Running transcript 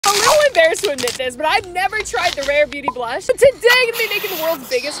embarrassed to admit this, but I've never tried the Rare Beauty blush. But today I'm gonna be making the world's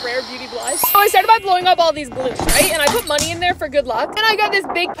biggest Rare Beauty blush. So I started by blowing up all these balloons, right? And I put money in there for good luck. And I got this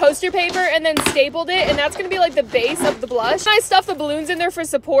big poster paper and then stapled it, and that's gonna be like the base of the blush. And I stuffed the balloons in there for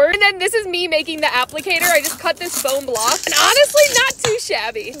support. And then this is me making the applicator. I just cut this foam block, and honestly, not too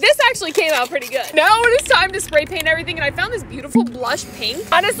shabby. This actually came out pretty good. Now it is time to spray paint everything, and I found this beautiful blush pink.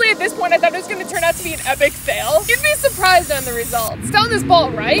 Honestly, at this point, I thought it was gonna turn out to be an epic fail. You'd be surprised on the results. Found this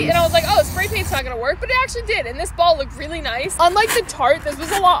ball, right? And I was like, oh, spray paint's not gonna work, but it actually did, and this ball looked really nice. Unlike the Tarte, this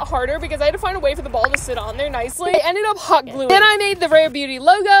was a lot harder because I had to find a way for the ball to sit on there nicely. I ended up hot gluing. Then I made the Rare Beauty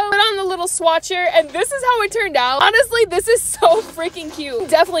logo, put on the little swatcher, and this is how it turned out. Honestly, this is so freaking cute. I'm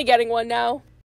definitely getting one now.